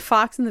the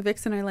fox and the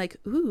vixen are like,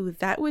 ooh,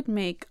 that would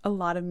make a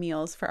lot of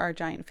meals for our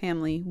giant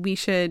family. We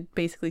should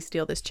basically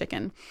steal this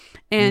chicken.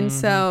 And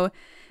so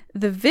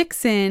the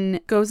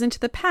vixen goes into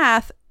the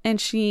path and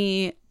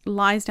she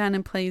lies down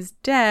and plays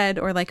dead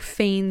or like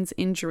feigns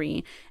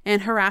injury.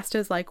 And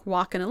Hrasta's like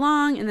walking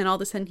along, and then all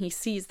of a sudden he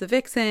sees the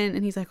vixen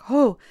and he's like,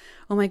 oh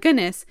my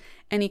goodness.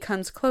 And he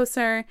comes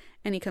closer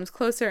and he comes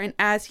closer. And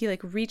as he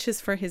like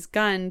reaches for his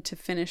gun to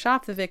finish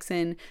off the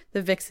vixen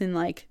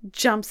like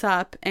jumps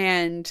up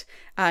and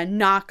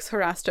knocks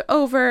Hrasta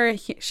over.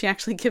 She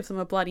actually gives him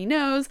a bloody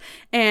nose.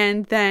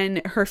 And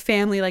then her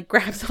family like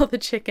grabs all the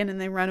chicken and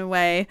they run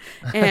away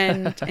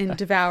and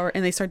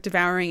they start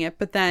devouring it.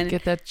 But then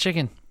get that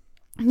chicken.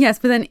 Yes,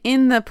 but then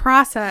in the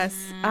process,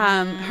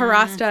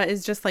 Hrasta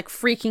is just like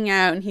freaking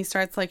out and he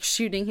starts like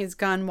shooting his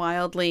gun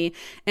wildly,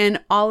 and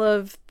all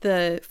of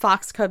the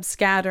fox cubs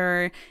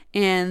scatter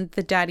and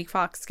the daddy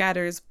fox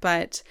scatters,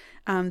 but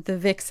the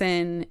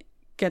vixen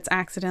gets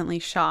accidentally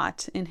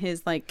shot in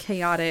his like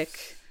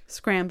chaotic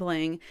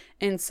scrambling.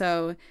 And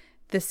so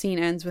the scene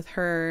ends with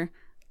her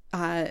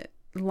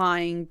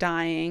lying,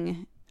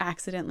 dying,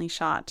 accidentally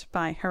shot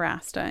by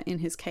Heraste in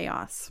his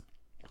chaos.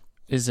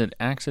 Is it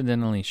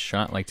accidentally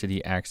shot? Like, did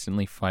he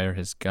accidentally fire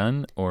his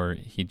gun, or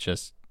he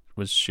just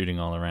was shooting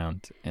all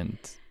around and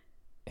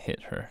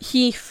hit her?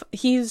 He's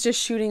just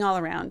shooting all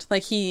around.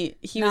 Like he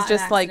was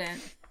just like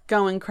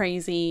going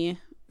crazy,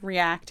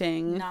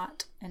 reacting.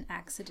 Not an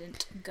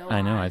accident. Go on.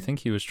 I know. On. I think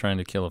he was trying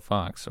to kill a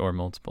fox or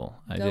multiple.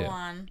 Go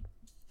on.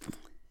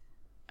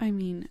 I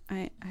mean,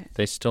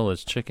 they stole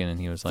his chicken, and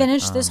he was like,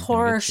 finish this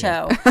horror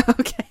show.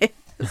 Okay.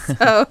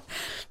 So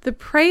the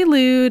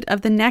prelude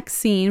of the next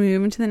scene, we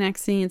move into the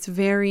next scene. It's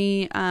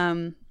very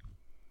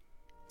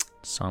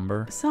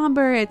somber.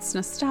 It's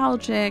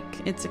nostalgic,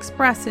 it's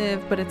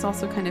expressive, but it's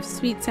also kind of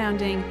sweet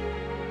sounding.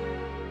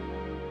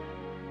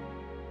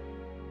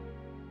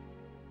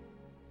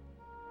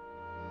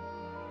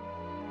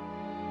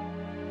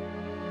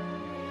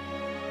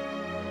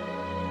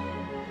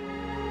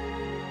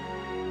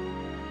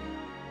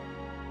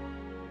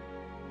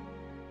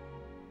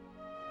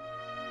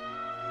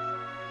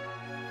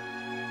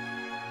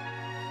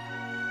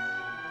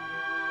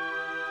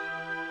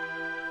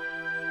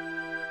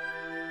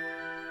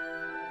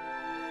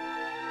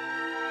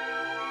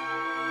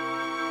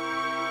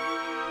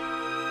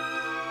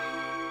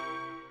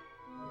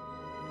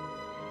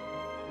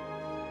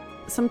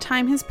 Some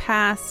time has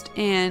passed,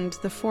 and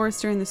the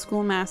forester and the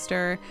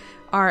schoolmaster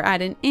are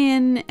at an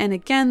inn, and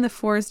again the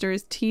forester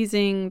is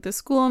teasing the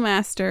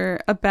schoolmaster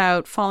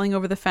about falling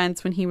over the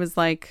fence when he was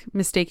like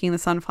mistaking the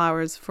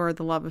sunflowers for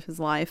the love of his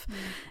life.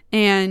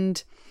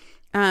 And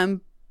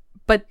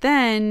but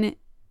then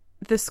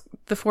the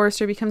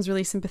forester becomes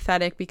really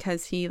sympathetic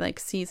because he like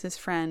sees his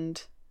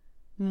friend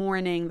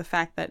mourning the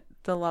fact that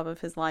the love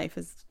of his life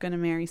is going to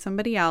marry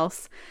somebody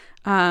else.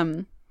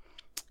 And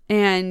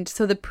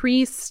so the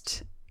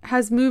priest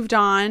has moved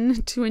on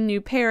to a new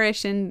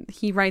parish, and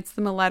he writes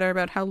them a letter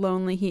about how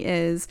lonely he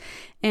is.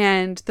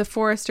 And the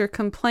forester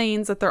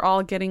complains that they're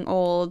all getting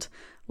old,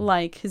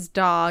 like his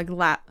dog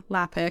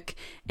Lapik,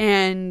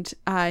 and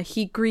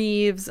he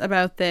grieves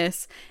about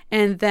this.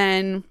 And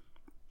then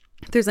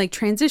there's like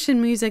transition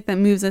music that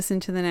moves us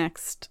into the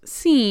next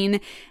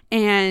scene,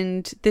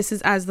 and this is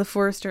as the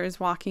forester is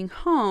walking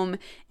home,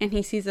 and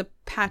he sees a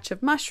patch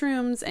of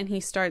mushrooms, and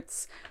he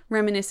starts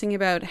reminiscing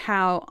about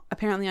how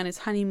apparently on his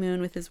honeymoon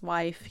with his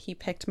wife he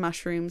picked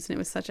mushrooms and it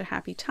was such a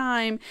happy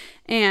time.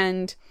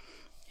 And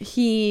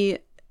he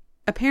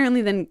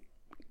apparently then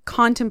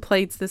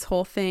contemplates this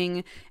whole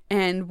thing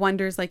and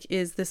wonders, like,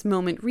 is this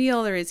moment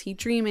real or is he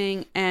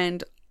dreaming?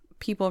 And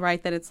people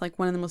write that it's like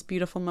one of the most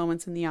beautiful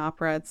moments in the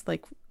opera. It's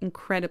like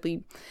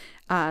incredibly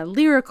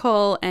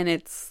lyrical, and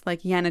it's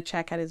like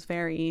Janacek at his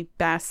very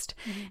best.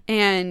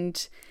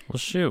 And well,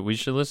 shoot, we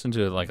should listen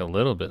to it, like a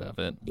little bit of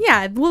it.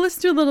 Yeah, we'll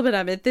listen to a little bit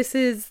of it. This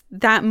is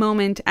that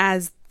moment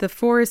as the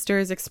forester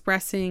is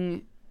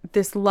expressing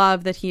this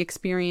love that he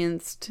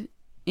experienced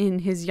in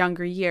his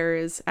younger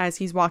years as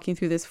he's walking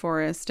through this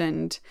forest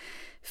and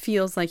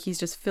feels like he's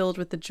just filled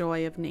with the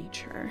joy of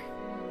nature.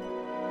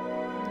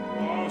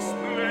 How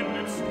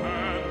splendid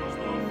stands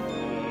the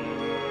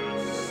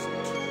forest.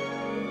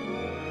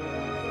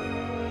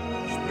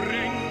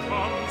 Spring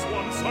comes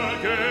once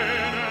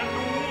again, and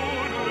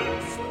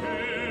woodland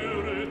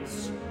spirits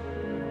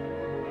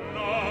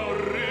now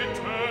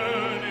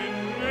return in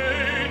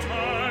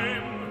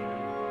Maytime,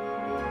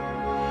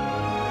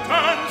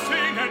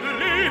 dancing and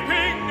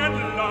leaping and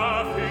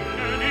laughing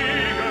and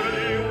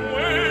eagerly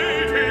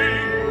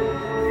waiting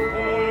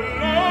for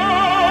love.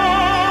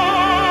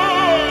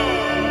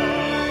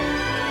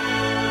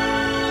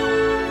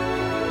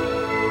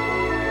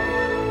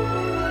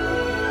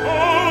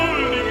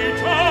 Holding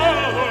each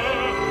other,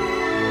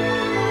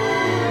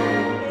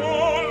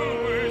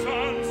 always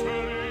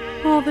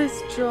answering. All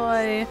this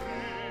joy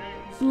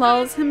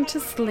lulls him to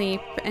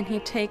sleep, and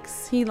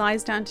he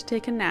lies down to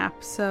take a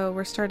nap. So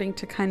we're starting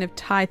to kind of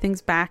tie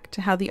things back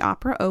to how the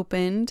opera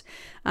opened.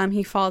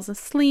 He falls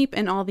asleep,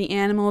 and all the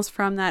animals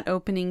from that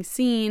opening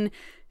scene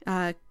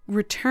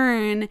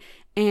return,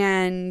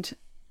 and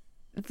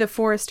the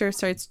forester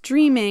starts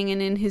dreaming,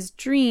 and in his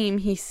dream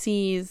he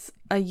sees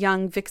a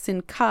young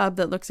vixen cub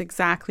that looks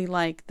exactly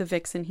like the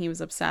vixen he was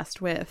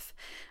obsessed with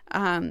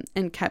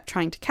and kept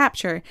trying to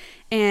capture.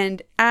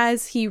 And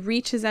as he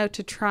reaches out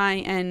to try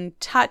and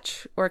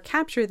touch or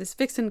capture this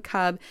vixen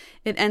cub,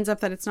 it ends up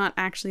that it's not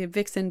actually a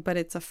vixen, but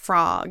it's a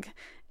frog.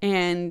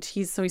 And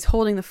he's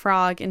holding the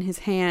frog in his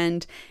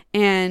hand,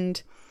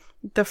 and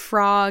the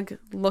frog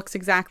looks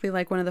exactly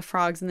like one of the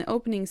frogs in the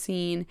opening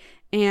scene.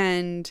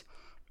 And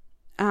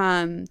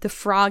the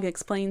frog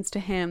explains to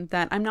him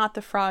that I'm not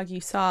the frog you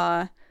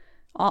saw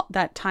all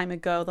that time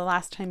ago, the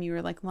last time you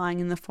were like lying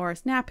in the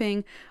forest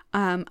napping.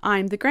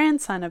 I'm the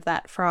grandson of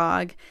that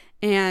frog.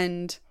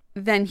 And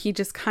then he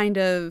just kind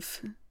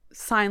of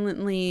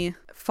silently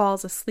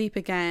falls asleep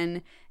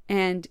again.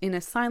 And in a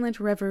silent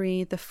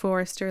reverie, the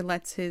forester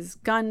lets his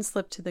gun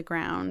slip to the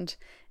ground.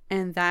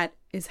 And that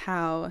is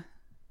how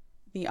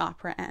the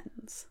opera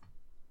ends.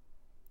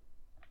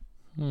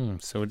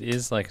 So it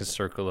is like a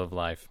circle of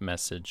life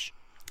message.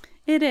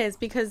 It is,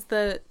 because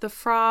the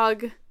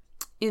frog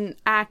in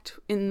act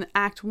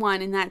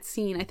 1, in that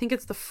scene, I think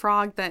it's the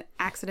frog that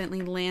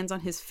accidentally lands on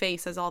his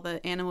face as all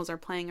the animals are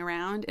playing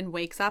around and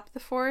wakes up the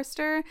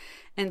forester.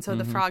 And so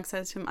the frog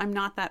says to him, "I'm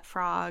not that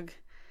frog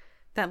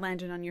that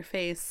landed on your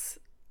face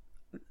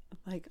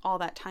like all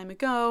that time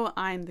ago.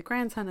 I'm the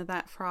grandson of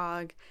that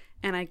frog."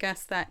 And I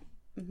guess that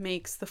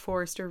makes the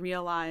forester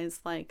realize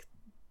like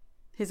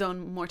his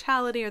own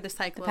mortality, or the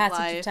cycle of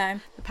life,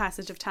 the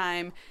passage of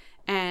time.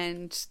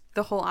 And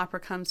the whole opera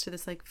comes to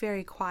this like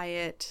very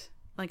quiet,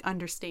 like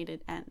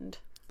understated end.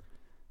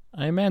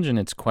 I imagine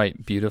it's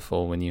quite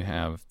beautiful when you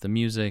have the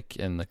music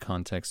and the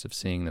context of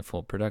seeing the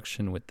full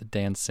production with the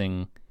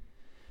dancing.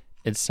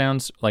 It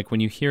sounds like when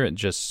you hear it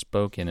just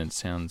spoken, it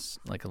sounds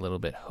like a little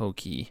bit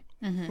hokey.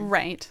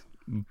 Right.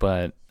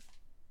 But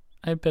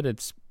I bet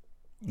it's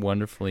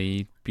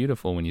wonderfully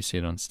beautiful when you see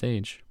it on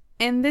stage.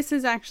 And this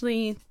is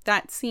actually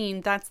that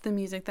scene, that's the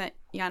music that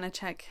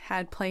Janacek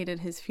had played at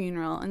his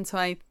funeral. And so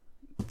I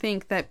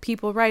think that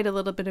people write a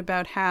little bit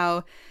about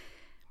how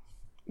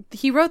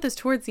he wrote this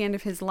towards the end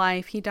of his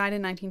life. He died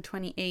in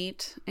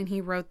 1928, and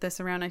he wrote this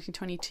around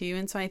 1922.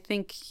 And so I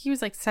think he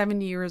was like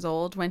 70 years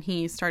old when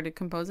he started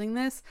composing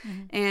this.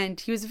 And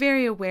he was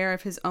very aware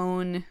of his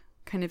own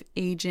kind of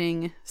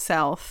aging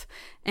self.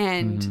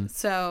 And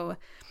so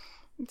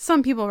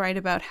some people write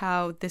about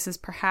how this is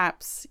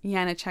perhaps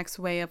Janacek's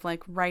way of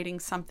like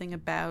writing something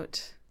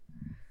about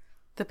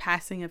the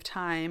passing of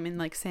time and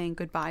like saying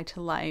goodbye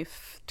to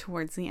life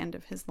towards the end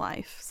of his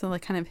life. So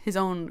like kind of his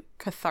own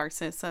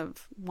catharsis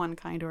of one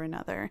kind or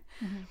another.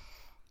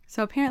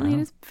 So apparently it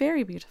is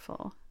very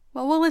beautiful.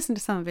 Well, we'll listen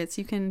to some of it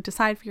so you can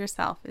decide for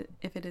yourself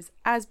if it is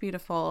as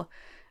beautiful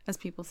as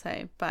people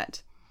say.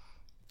 But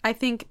I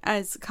think,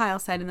 as Kyle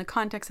said, in the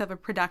context of a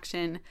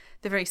production,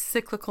 the very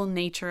cyclical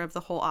nature of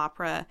the whole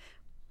opera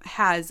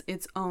has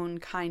its own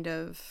kind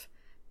of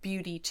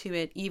beauty to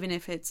it, even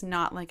if it's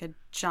not like a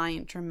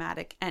giant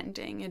dramatic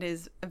ending. It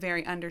is a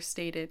very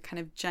understated, kind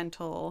of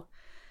gentle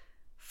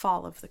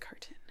fall of the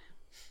curtain.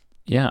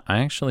 Yeah, I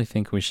actually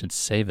think we should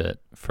save it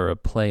for a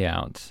play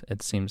out.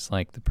 It seems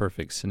like the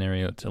perfect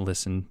scenario to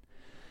listen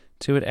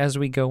to it as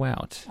we go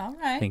out. All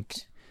right. I think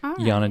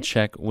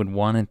Janacek would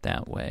want it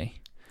that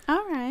way.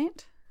 All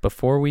right.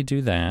 Before we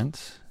do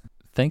that,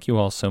 thank you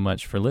all so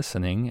much for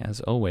listening,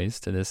 as always,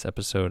 to this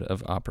episode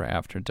of Opera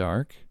After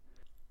Dark.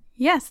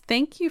 Yes,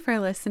 thank you for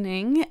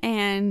listening.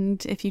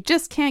 And if you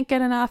just can't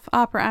get enough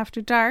Opera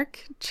After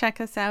Dark,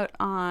 check us out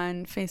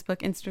on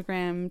Facebook,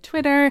 Instagram,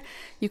 Twitter.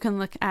 You can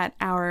look at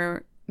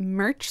our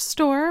merch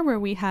store where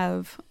we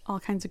have all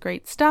kinds of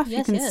great stuff.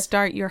 You can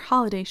start your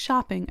holiday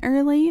shopping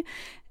early.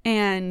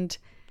 And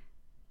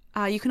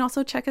you can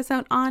also check us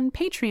out on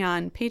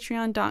Patreon,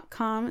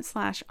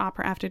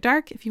 patreon.com/Opera After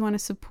Dark, if you want to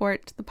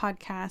support the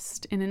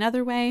podcast in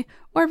another way,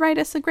 or write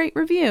us a great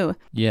review.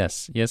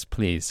 Yes,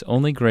 please.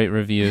 Only great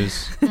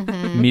reviews.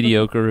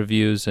 Mediocre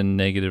reviews and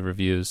negative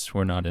reviews,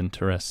 we're not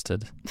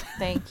interested.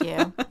 Thank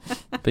you.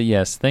 But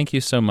yes, thank you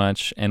so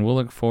much, and we'll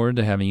look forward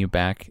to having you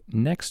back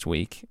next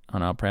week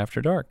on Opera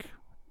After Dark.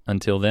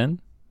 Until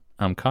then,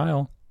 I'm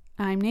Kyle.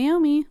 I'm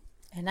Naomi.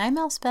 And I'm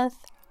Elspeth.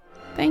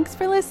 Thanks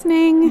for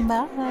listening.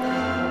 Bye.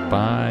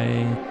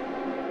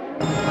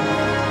 Bye.